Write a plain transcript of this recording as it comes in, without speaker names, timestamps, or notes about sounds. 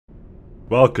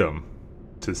Welcome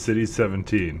to City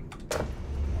 17.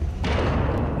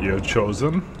 You have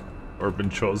chosen, or been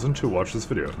chosen to watch this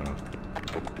video. No.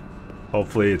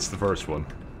 Hopefully it's the first one.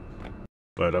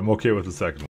 But I'm okay with the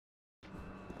second one.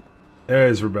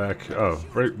 Anyways, we're back. Oh,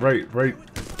 right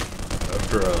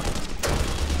after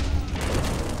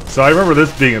So I remember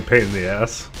this being a pain in the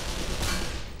ass.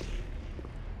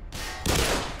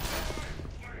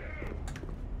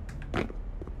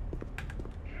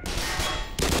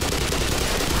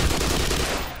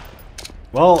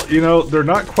 Well, you know, they're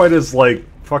not quite as, like,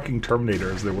 fucking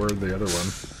Terminator as they were in the other one.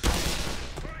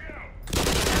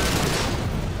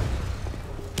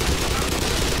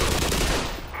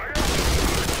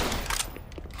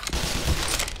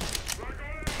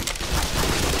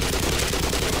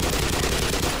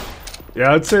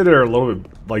 Yeah, I'd say they're a little bit,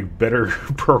 like, better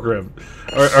programmed.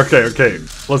 Okay,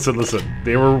 listen.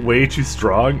 They were way too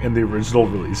strong in the original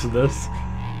release of this.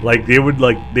 Like, they would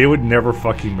never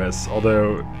fucking miss,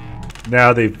 although...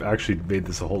 Now they've actually made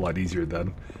this a whole lot easier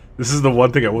then. This is the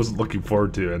one thing I wasn't looking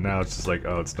forward to, and now it's just like,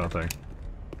 oh, it's nothing.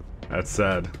 That's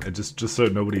sad. And just so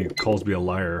nobody calls me a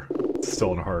liar, it's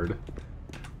still on hard.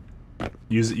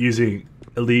 Using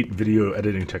elite video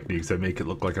editing techniques that make it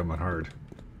look like I'm on hard.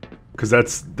 Because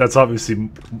that's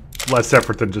obviously less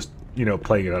effort than just, you know,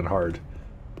 playing it on hard.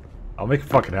 I'll make it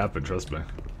fucking happen, trust me.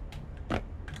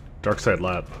 Dark Side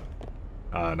Lab.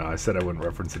 No, I said I wouldn't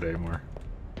reference it anymore.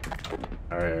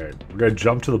 Alright, we're gonna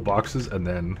jump to the boxes and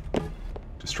then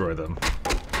destroy them.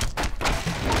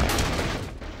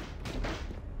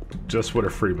 Just what a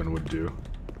Freeman would do.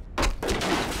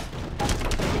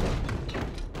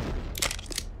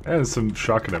 And some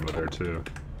shotgun ammo there too.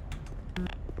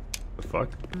 The fuck?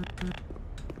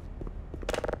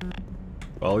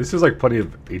 Well, at least there's like plenty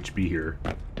of HP here.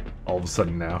 All of a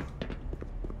sudden now.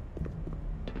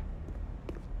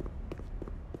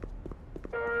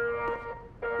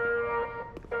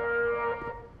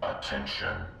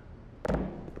 Attention.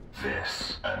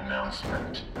 This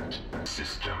announcement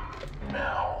system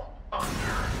now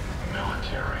under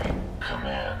military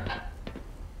command.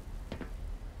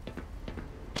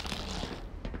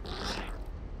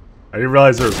 I didn't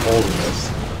realize there was holes in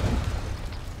this.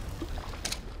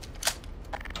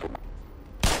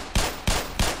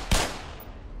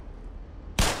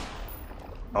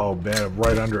 Oh man, I'm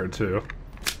right under it too.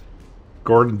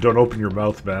 Gordon, don't open your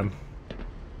mouth, man.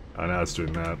 Oh, now it's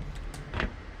doing that.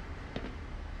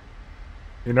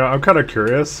 You know, I'm kind of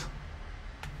curious.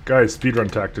 Guys, speedrun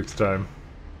tactics time.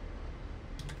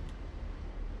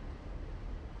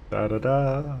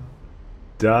 Da-da-da.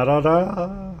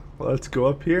 Da-da-da. Let's go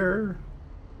up here.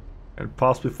 And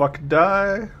possibly fucking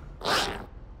die.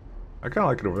 I kind of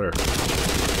like it over there.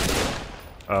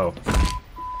 Oh.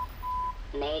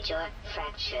 Major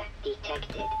fracture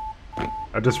detected.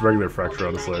 Just regular fracture,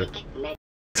 honestly.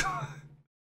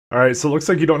 Alright, so it looks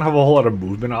like you don't have a whole lot of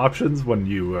movement options when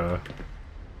you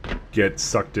get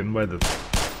sucked in by the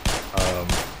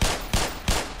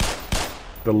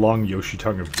long Yoshi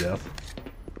tongue of death.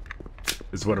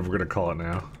 Is what we're gonna call it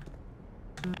now.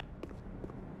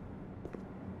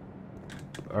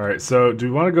 Alright, so do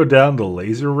we want to go down the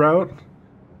laser route?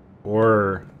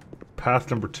 Or path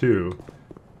number 2,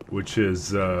 which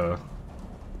is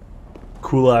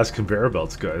cool ass conveyor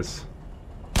belts, guys.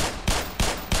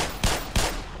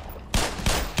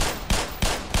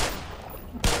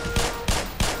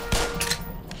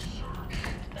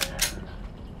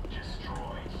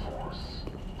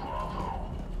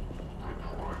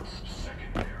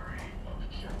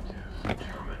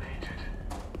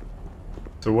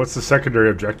 So what's the secondary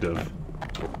objective?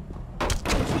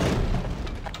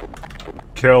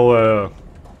 Kill,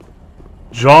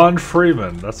 John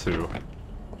Freeman, that's who.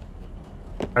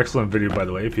 Excellent video, by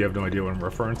the way, if you have no idea what I'm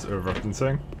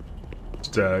referencing.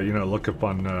 Just, you know, look up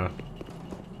on,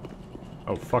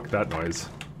 Oh, fuck that noise.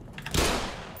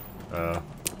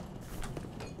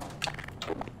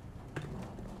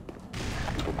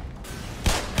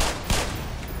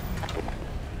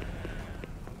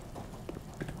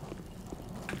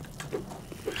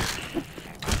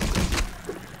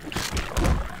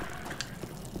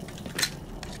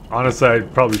 Honestly, I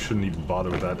probably shouldn't even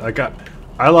bother with that.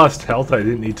 I lost health I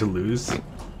didn't need to lose,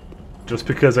 just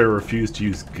because I refused to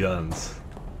use guns.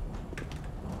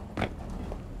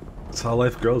 That's how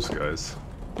life goes, guys.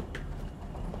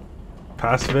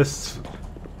 Pacifists,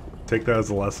 take that as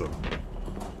a lesson.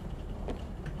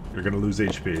 You're gonna lose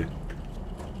HP.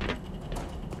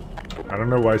 I don't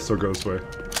know why it still goes this way.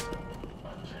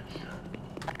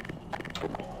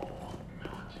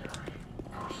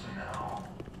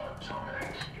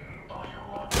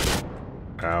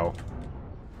 Ow.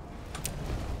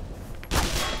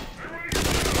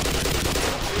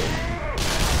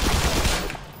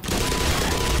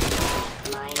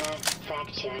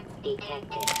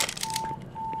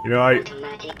 You know,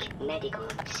 Automatic medical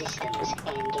systems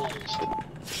engaged.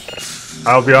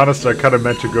 I'll be honest, I kind of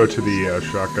meant to go to the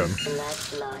shotgun.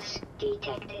 Blood loss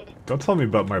detected. Don't tell me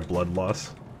about my blood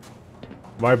loss.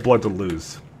 My blood to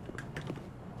lose.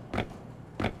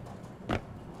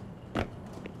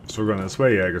 So we're going this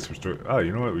way? Yeah, I guess we're still... Oh,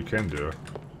 you know what? We can do it.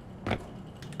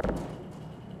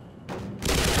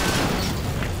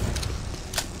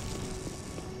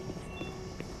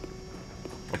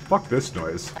 Oh, fuck this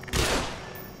noise.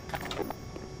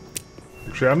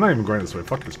 Actually, I'm not even going this way.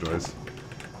 Fuck this noise.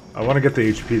 I want to get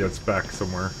the HP that's back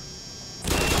somewhere.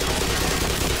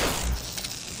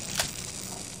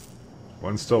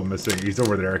 One's still missing. He's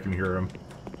over there. I can hear him.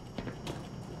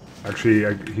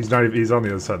 Actually, he's not even... He's on the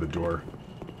other side of the door.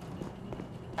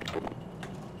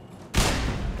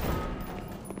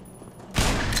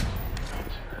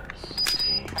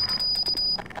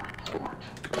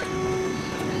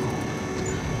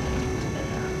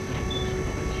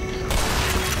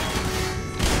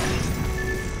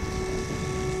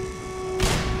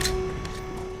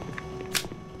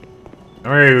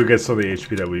 I'm gonna go get some of the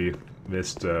HP that we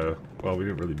missed, well, we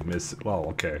didn't really miss it. Well,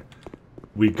 okay.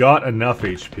 We got enough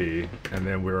HP, and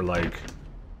then we were like...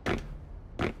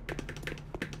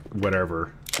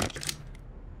 Whatever.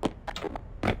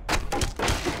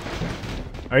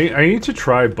 I need to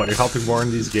try buddy hopping more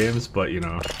in these games, but, you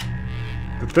know...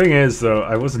 The thing is, though,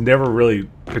 I was never really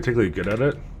particularly good at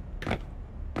it.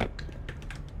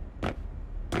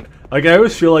 Like, I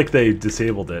always feel like they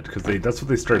disabled it, because that's what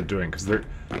they started doing, because the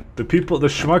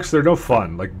schmucks, they're no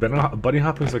fun. Like, bunny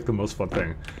hopping is like the most fun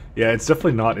thing. Yeah, it's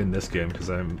definitely not in this game, because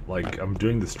I'm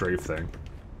doing the strafe thing.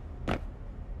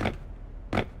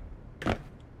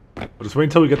 I'll just wait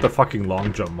until we get the fucking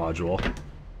long jump module.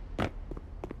 I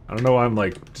don't know why I'm,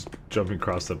 like, just jumping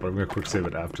across that, but I'm gonna quick save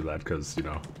it after that, because, you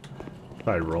know, if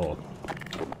I roll.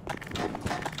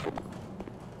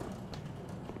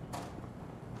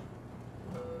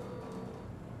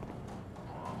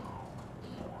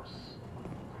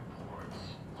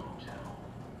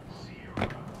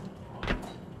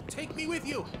 Take me with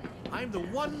you. I'm the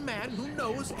one man who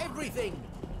knows everything.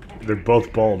 They're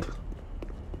both bald.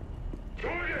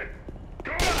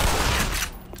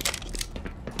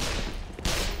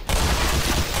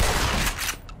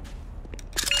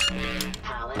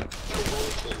 Power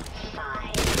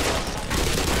 25.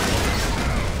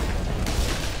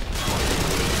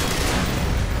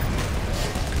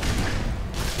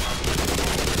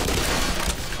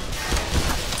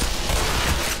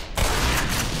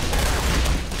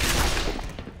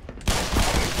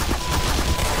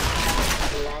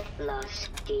 Blood loss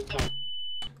detected.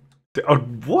 Oh,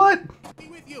 what? Take me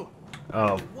with you.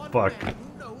 Oh, One fuck. man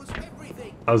who knows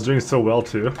everything. I was doing so well,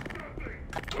 too.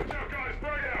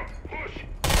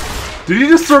 Did you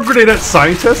just throw a grenade at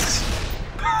scientists?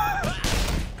 Power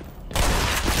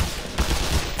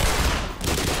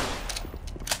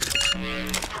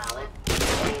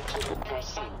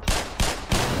 30%.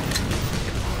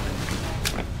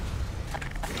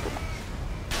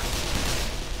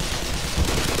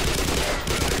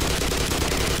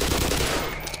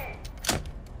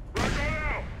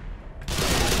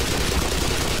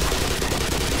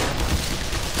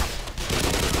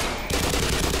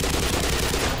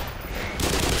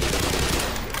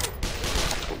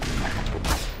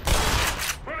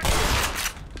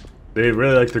 They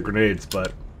really like the grenades,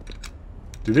 but...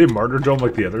 Do they martyrdom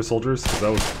like the other soldiers? Because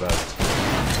that was the best.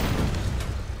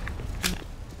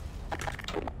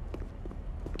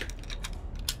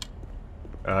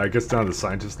 I guess now the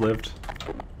scientist lived.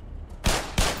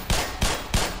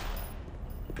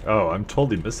 Oh, I'm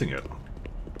totally missing it.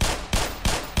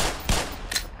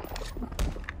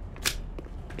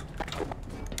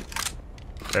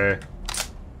 Okay.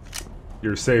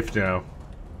 You're safe now.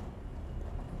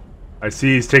 I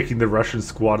see he's taking the Russian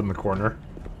squad in the corner.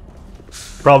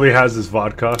 Probably has his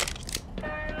vodka.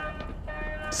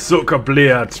 Suka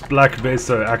Bliat, Black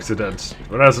Mesa accident.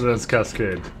 Residence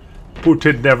cascade.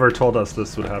 Putin never told us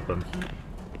this would happen.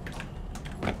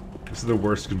 This is the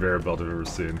worst conveyor belt I've ever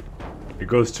seen. It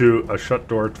goes to a shut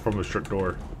door from a shut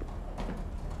door.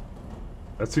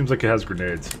 That seems like it has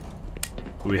grenades.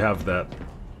 We have that.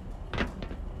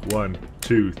 1,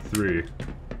 2, 3.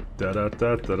 Da da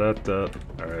da da da da.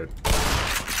 Alright.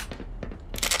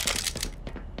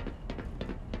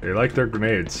 They like their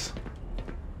grenades.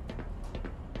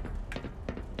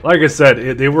 Like I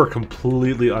said, they were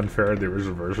completely unfair in the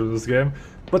original version of this game.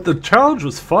 But the challenge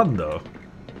was fun, though.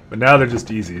 But now they're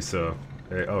just easy, so...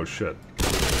 Hey, oh, shit.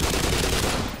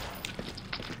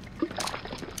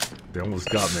 They almost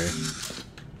got me.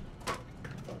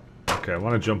 Okay, I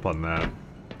want to jump on that.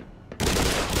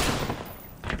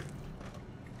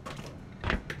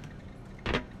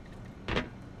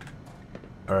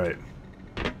 Alright.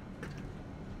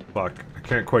 Fuck. I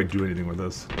can't quite do anything with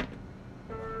this.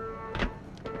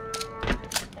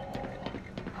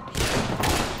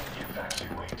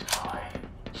 Evacuate high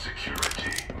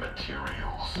security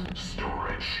materials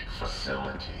storage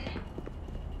facility.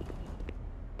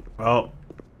 Well,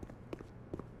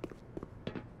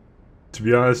 to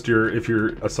be honest, if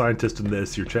you're a scientist in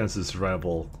this, your chances of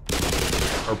survival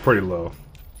are pretty low.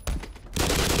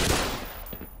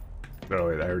 Oh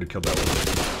wait, I already killed that one.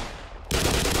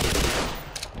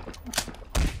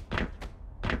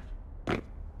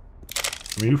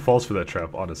 I mean, who falls for that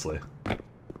trap, honestly?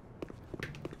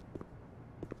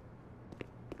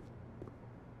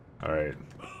 Alright.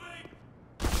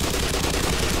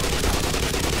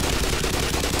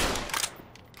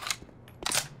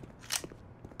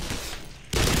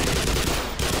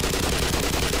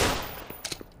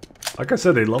 Like I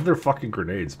said, they love their fucking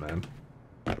grenades, man.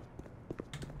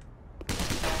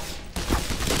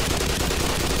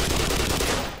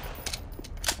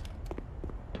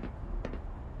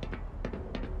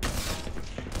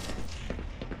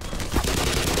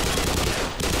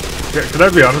 Can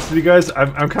I be honest with you guys?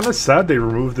 I'm kind of sad they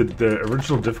removed the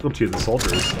original difficulty of the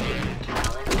soldiers.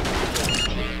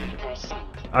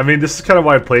 I mean, this is kind of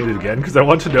why I played it again, because I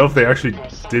want to know if they actually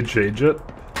did change it.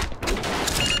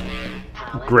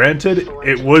 Granted,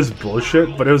 it was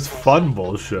bullshit, but it was fun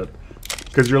bullshit.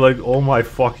 Because you're like, oh my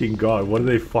fucking god, what are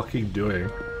they fucking doing?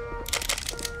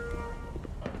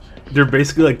 They're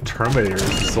basically like Terminators,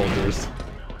 the soldiers.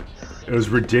 It was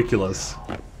ridiculous.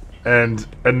 And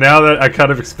now that I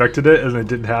kind of expected it and it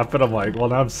didn't happen, I'm like, well,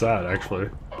 now I'm sad, actually.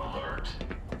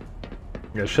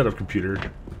 Yeah, shut up, computer.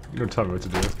 You don't tell me what to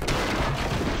do.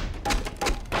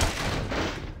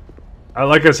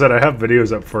 Like I said, I have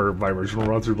videos up for my original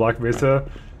run through Black Mesa,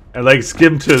 and like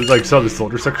skim to like some of the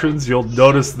soldier sections, you'll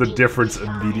notice the difference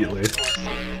immediately.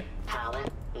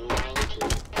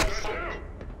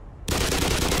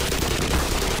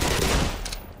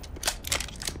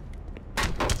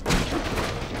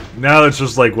 Now it's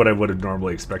just like what I would have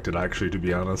normally expected, actually, to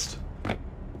be honest. I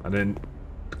didn't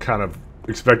kind of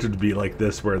expect it to be like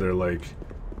this, where they're like,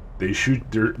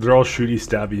 they're all shooty,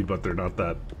 stabby, but they're not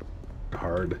that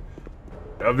hard.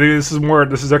 I mean, this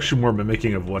is actually more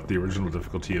mimicking of what the original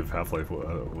difficulty of Half-Life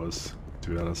was, to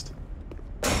be honest.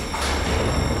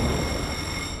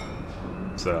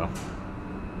 So,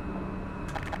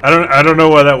 I don't know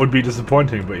why that would be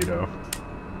disappointing, but you know,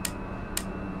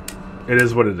 it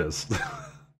is what it is.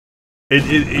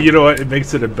 You know what? It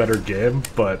makes it a better game,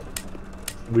 but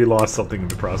we lost something in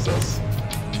the process.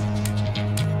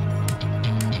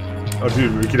 Oh,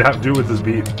 dude, we could do with this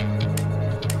beat.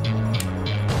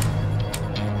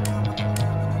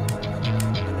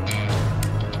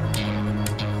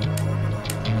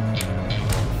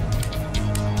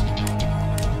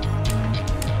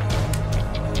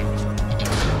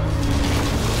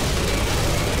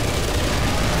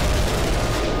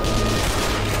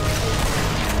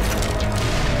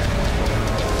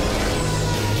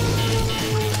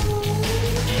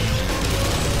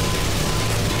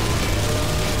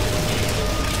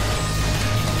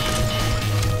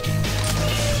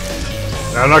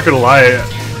 I'm not gonna lie,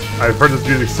 I've heard this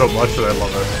music so much that I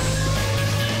love it.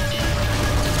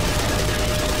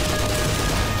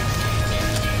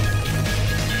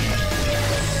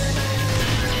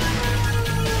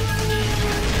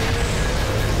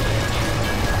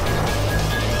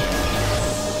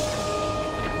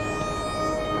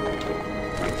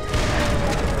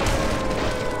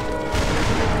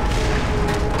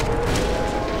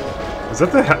 Is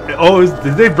that the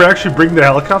did they actually bring the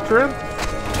helicopter in?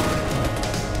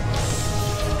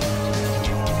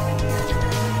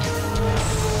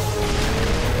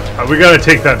 We gotta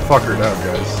take that fucker down,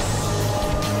 guys.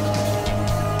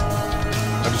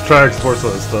 I'm just trying to explore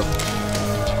some of this stuff.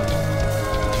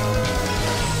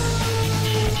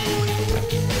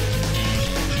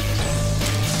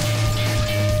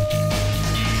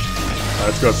 Alright,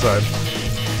 let's go outside.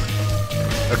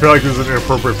 I feel like this is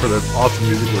inappropriate for the awesome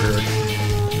music we're hearing.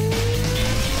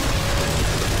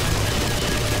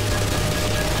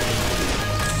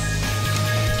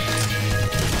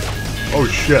 Oh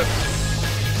shit.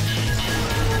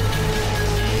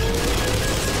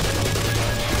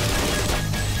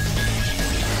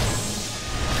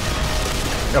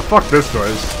 Yeah, fuck this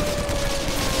noise.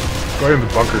 Go in the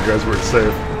bunker, guys, where it's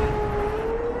safe.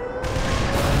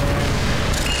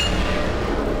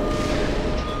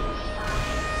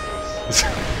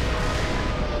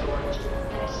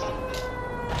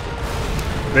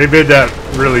 They made that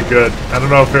really good. I don't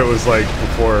know if it was like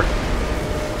before.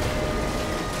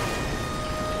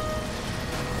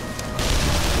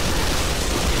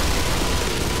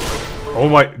 Oh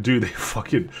my, dude, they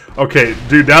fucking... Okay,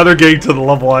 dude, now they're getting to the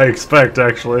level I expect,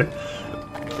 actually.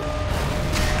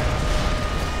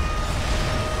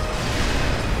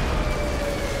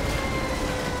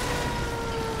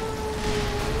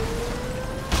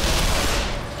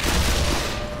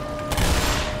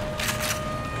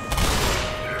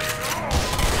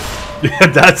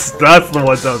 Yeah, that's the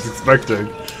ones I was expecting.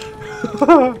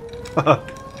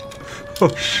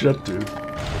 Oh shit, dude.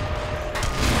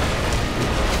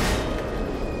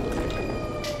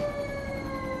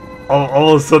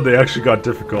 All of a sudden, they actually got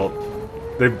difficult.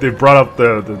 They brought up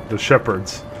the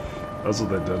shepherds. That's what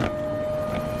they did.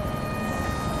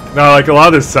 Now, like a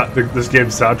lot of this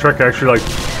game's soundtrack actually like.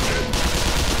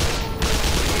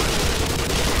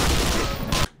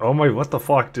 Oh my! What the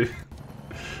fuck, dude?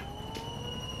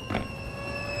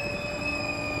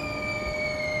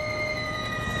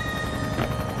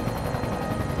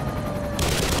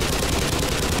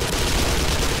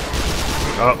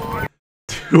 Oh.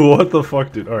 Dude, what the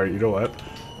fuck, dude? Alright, you know what?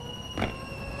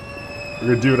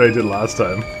 We're gonna do what I did last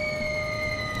time.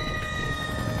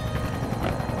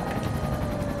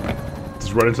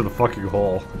 Just run into the fucking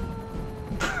hole.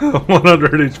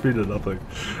 100 HP to nothing.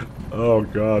 Oh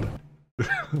god.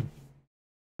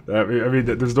 I mean,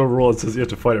 there's no rule that says you have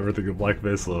to fight everything in Black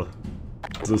Mesa.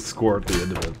 There's a score at the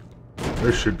end of it.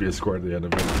 There should be a score at the end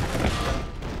of it.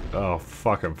 Oh,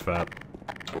 fuck, I'm fat.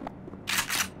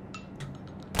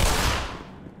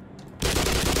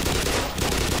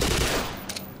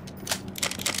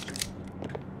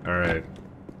 Alright.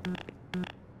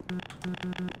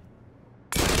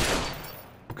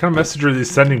 What kind of message are they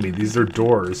sending me? These are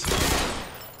doors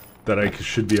that I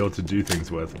should be able to do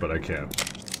things with, but I can't.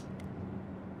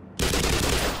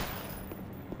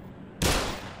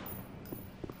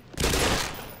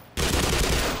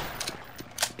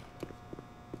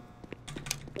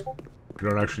 You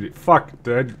don't actually. Fuck!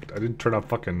 I didn't turn off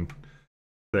fucking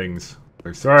things.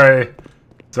 Like, sorry!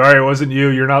 Sorry, it wasn't you.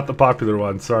 You're not the popular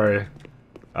one. Sorry.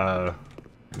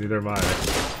 Neither am I.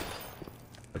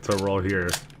 That's why we're all here.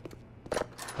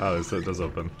 Oh, it does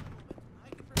open.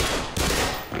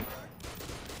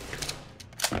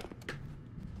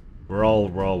 We're all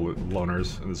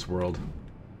loners in this world.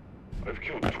 I've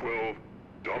killed 12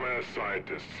 dumbass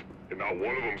scientists, and not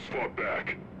one of them's fought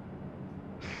back.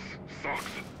 Sucks.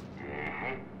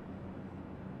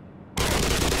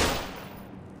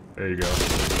 There you go.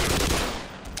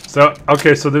 So,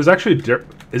 okay, so there's actually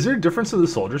is there a difference in the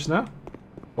soldiers now?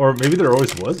 Or maybe there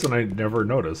always was and I never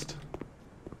noticed.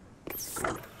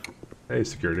 Hey,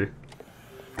 security.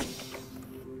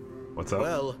 What's up?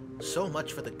 Well, so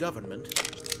much for the government.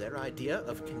 Their idea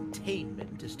of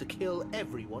containment is to kill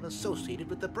everyone associated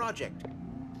with the project.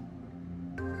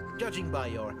 Judging by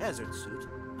your hazard suit,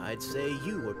 I'd say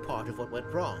you were part of what went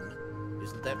wrong.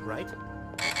 Isn't that right?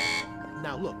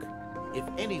 Now look, if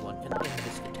anyone can end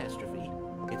this catastrophe,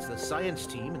 it's the science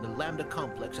team in the Lambda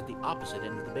complex at the opposite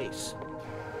end of the base.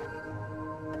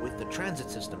 With the transit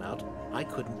system out, I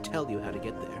couldn't tell you how to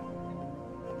get there.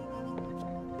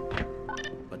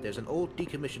 But there's an old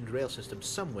decommissioned rail system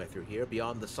somewhere through here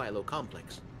beyond the silo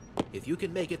complex. If you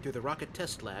can make it through the rocket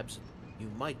test labs, you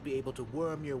might be able to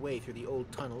worm your way through the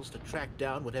old tunnels to track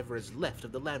down whatever is left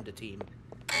of the Lambda team.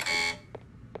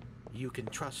 You can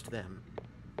trust them.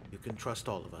 You can trust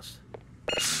all of us.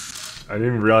 I didn't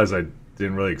even realize I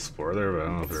didn't really explore there, but I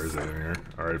don't know if there is anything here.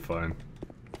 Alright, fine.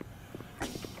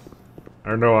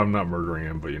 I know I'm not murdering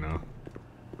him, but you know.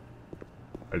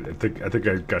 I think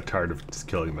I got tired of just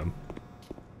killing them.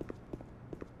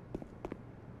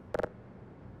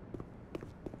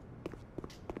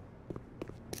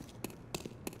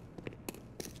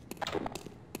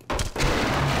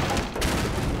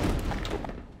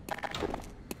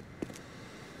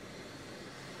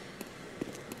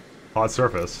 Hot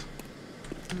surface.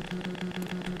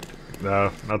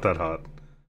 No, not that hot.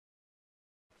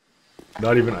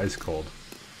 Not even ice cold.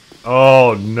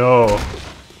 Oh no.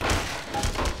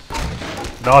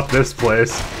 Not this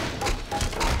place.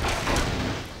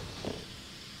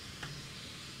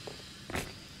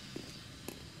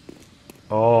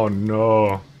 Oh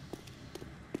no.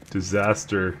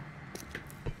 Disaster.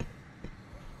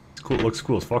 It's cool. It looks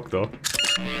cool as fuck though.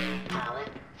 Power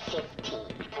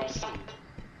 15%.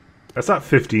 That's not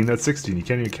 15, that's 16. You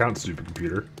can't even count, stupid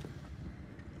computer.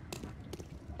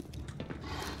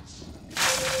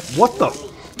 What the?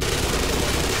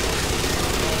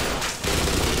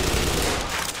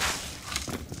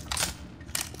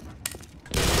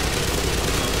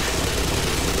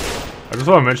 I just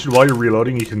want to mention, while you're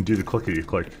reloading, you can do the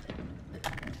clickety-click.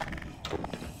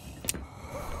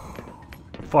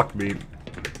 Fuck me.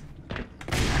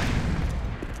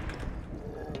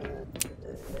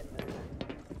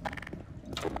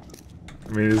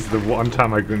 I mean, it's the one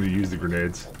time I'm going to use the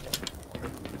grenades.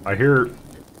 I hear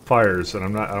fires,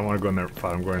 and I don't want to go in there.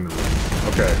 Fine, I'm going in the room.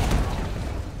 Okay.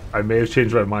 I may have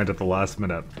changed my mind at the last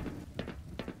minute.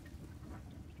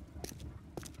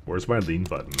 Where's my lean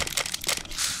button?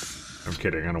 I'm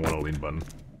kidding, I don't want a lean button.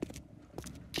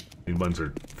 Lean buttons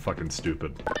are fucking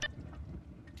stupid.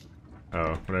 Oh,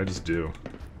 what did I just do?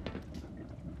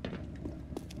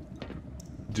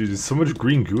 Dude, there's so much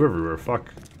green goo everywhere,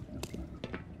 fuck.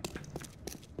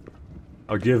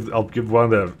 I'll give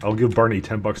Barney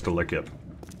 $10 to lick it.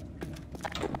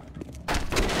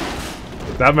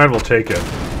 That man will take it.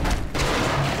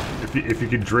 If you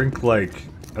can drink like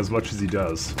as much as he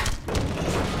does,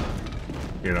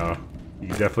 you know, you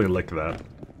can definitely lick that.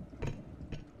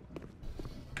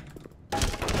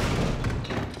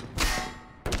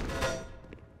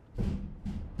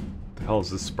 The hell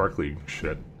is this sparkly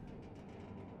shit?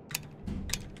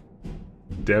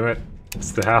 Damn it.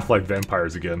 It's the Half-Life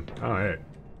vampires again. Oh, hey.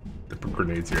 They put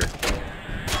grenades here.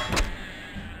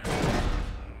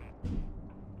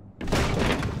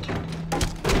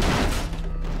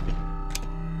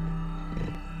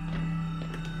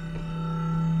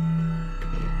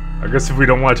 I guess if we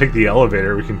don't want to take the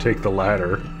elevator, we can take the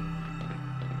ladder.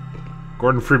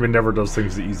 Gordon Freeman never does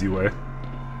things the easy way.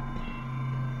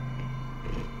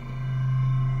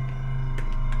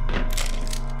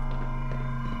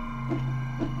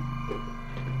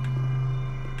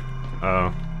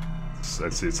 Oh. I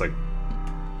see, it's like...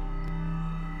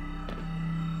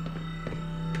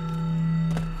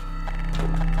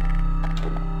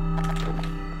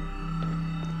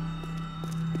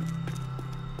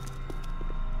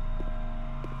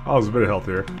 Oh, there's a bit of health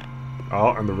here. Oh,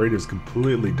 and the radio's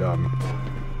completely done.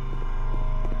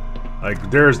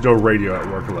 Like, there is no radio at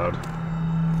work allowed.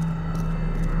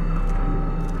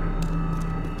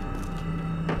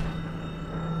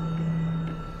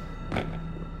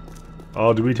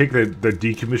 Oh, do we take the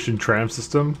decommissioned tram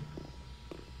system?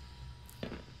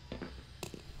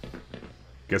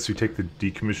 Guess we take the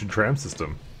decommissioned tram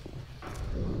system.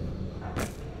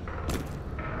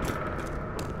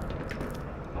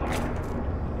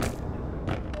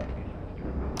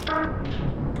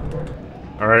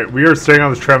 Alright, we are staying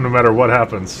on this tram no matter what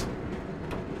happens.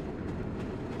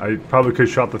 I probably could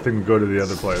shot the thing and go to the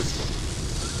other place.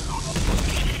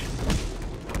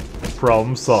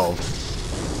 Problem solved.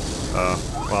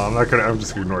 Well, I'm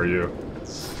just gonna ignore you.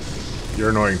 You're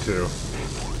annoying too.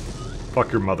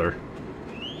 Fuck your mother.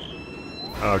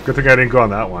 Good thing I didn't go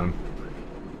on that one.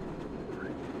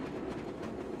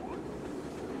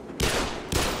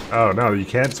 Oh no, you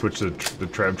can't switch the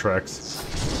tram tracks.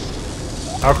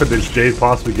 How could this day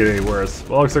possibly get any worse?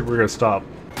 Well, looks like we're gonna stop.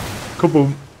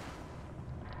 Kaboom!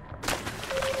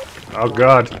 Oh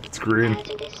god, it's green.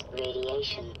 Hazardous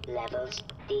radiation levels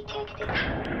detected.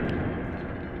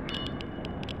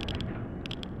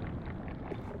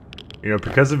 You know,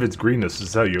 because of its greenness, this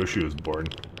is how Yoshi was born.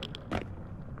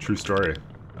 True story.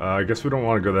 I guess we don't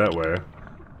want to go that way.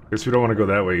 Guess we don't want to go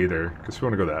that way either. Guess we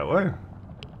want to go that way?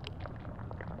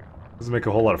 Doesn't make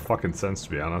a whole lot of fucking sense,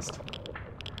 to be honest.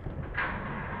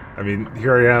 I mean,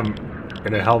 here I am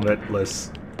in a helmetless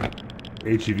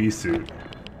HEV suit.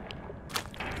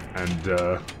 And,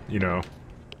 you know,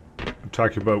 I'm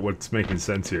talking about what's making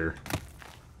sense here.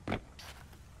 I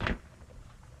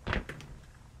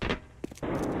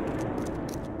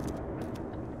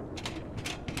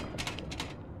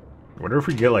wonder if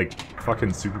we get, like, fucking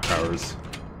superpowers.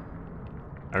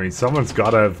 I mean, someone's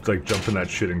gotta have, like, jumped in that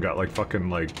shit and got, like, fucking,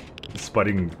 like,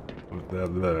 sputting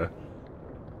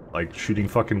like, shooting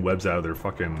fucking webs out of their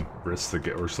fucking wrists to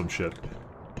get, or some shit.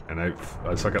 And I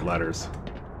suck at ladders.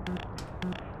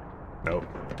 Nope.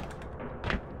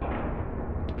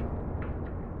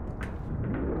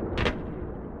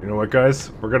 You know what,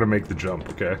 guys? We're gonna make the jump,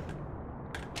 okay?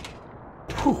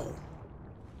 Whew.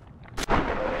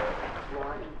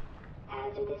 Warning.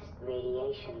 Hazardous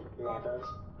radiation levels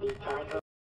detected.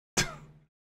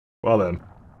 Well then.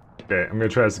 Okay, I'm gonna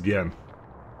try this again.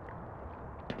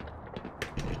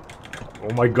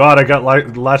 Oh my god, I got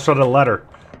latched on a ladder.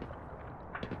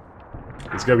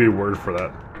 There's gotta be a word for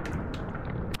that.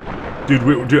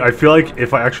 Dude, I feel like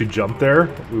if I actually jumped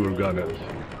there, we would've gotten it.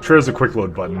 Sure, there's a quick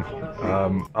load button.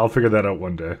 I'll figure that out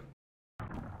one day.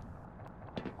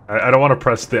 I don't want to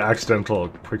press the accidental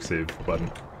quick save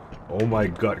button. Oh my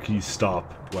god, can you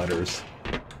stop, ladders?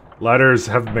 Ladders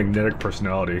have magnetic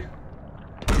personality.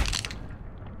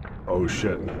 Oh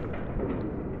shit.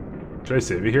 Should I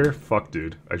save it here? Fuck,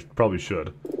 dude. I probably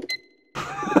should.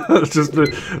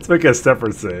 Let's make a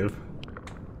separate save.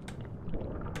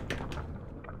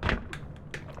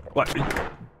 What?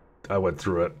 I went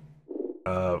through it.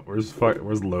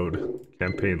 Where's load?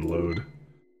 Campaign load.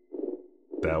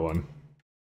 That one.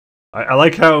 I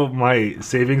like how my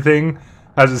saving thing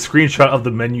has a screenshot of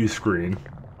the menu screen.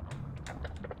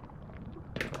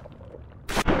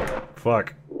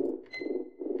 Fuck.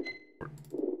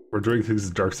 We're doing things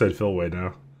the dark side Phil way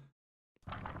now.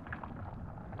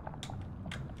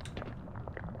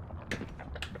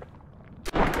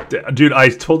 Dude, I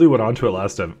totally went onto it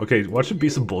last time. Okay, watch it be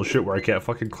some bullshit where I can't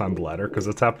fucking climb the ladder, because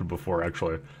that's happened before,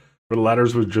 actually. Where the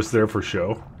ladders were just there for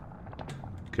show.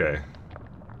 Okay.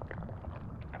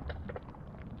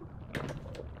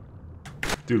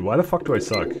 Dude, why the fuck do I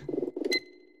suck?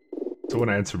 Someone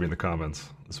answer me in the comments.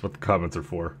 That's what the comments are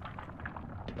for.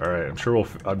 Alright, I'm sure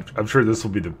I'm sure this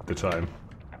will be the time.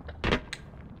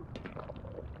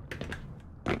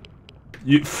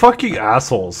 You fucking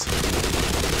assholes.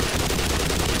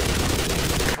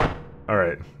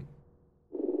 Alright.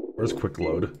 Where's quick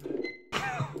load?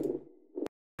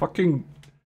 Fucking...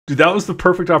 Dude, that was the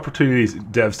perfect opportunity,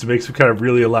 devs, to make some kind of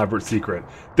really elaborate secret.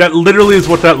 That literally is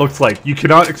what that looks like. You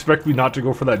cannot expect me not to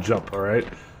go for that jump, alright?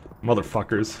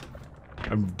 Motherfuckers.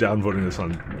 I'm downvoting this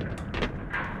on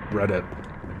Reddit.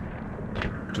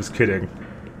 Just kidding.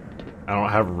 I don't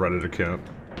have a Reddit account.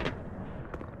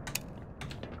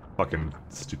 Fucking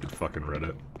stupid fucking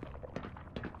Reddit.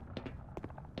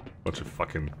 Bunch of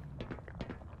fucking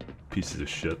pieces of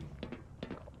shit.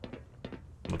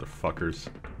 Motherfuckers.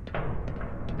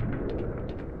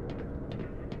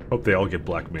 Hope they all get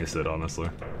Black Mesa'd, honestly.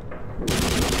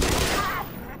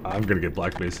 I'm gonna get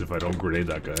Black Mesa'd if I don't grenade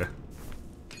that guy.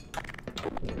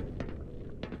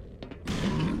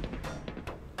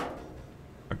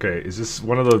 Okay, is this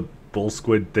one of the bull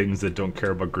squid things that don't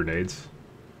care about grenades?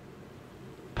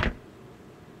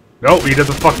 No, he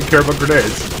doesn't fucking care about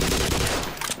grenades.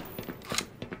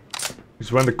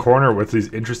 He's around the corner with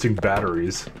these interesting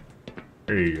batteries.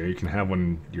 There you go, you can have one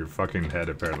in your fucking head,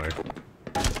 apparently.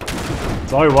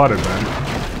 That's all he wanted, man.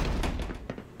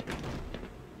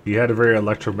 He had a very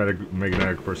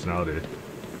electromagnetic personality.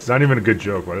 It's not even a good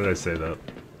joke, why did I say that?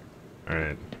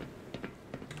 Alright.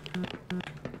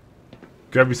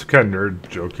 Gotta be some kind of nerd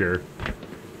joke here.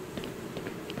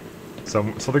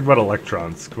 Something about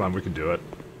electrons. Come on, we can do it.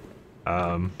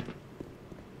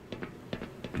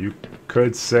 You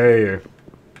could say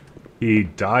he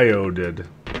dioded.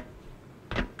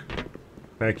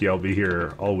 Thank you, I'll be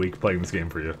here all week playing this game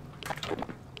for you.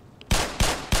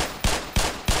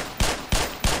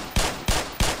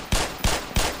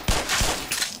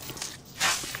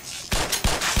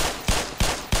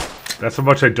 That's how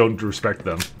much I don't respect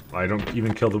them. I don't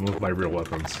even kill them with my real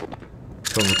weapons.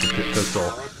 Kill them with a pistol.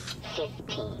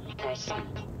 15%.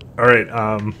 Alright,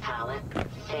 Power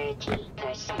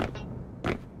 30%.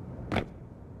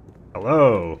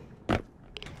 hello.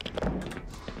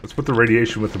 Let's put the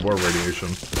radiation with the more radiation.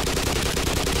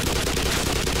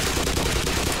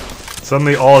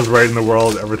 Suddenly all is right in the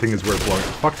world, everything is worth blowing.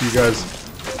 Fuck you guys.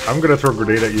 I'm gonna throw a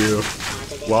grenade at you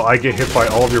while I get hit by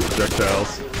all of your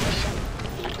projectiles.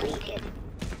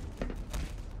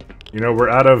 You know, we're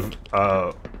out of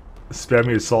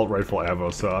spammy assault rifle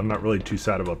ammo, so I'm not really too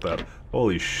sad about that.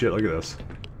 Holy shit, look at this.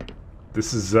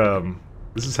 This is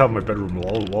how my bedroom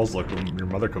walls look when your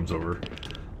mother comes over.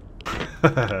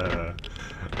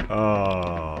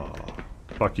 Oh,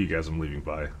 fuck you guys, I'm leaving,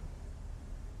 bye.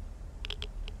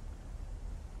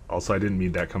 Also, I didn't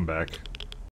mean that come back.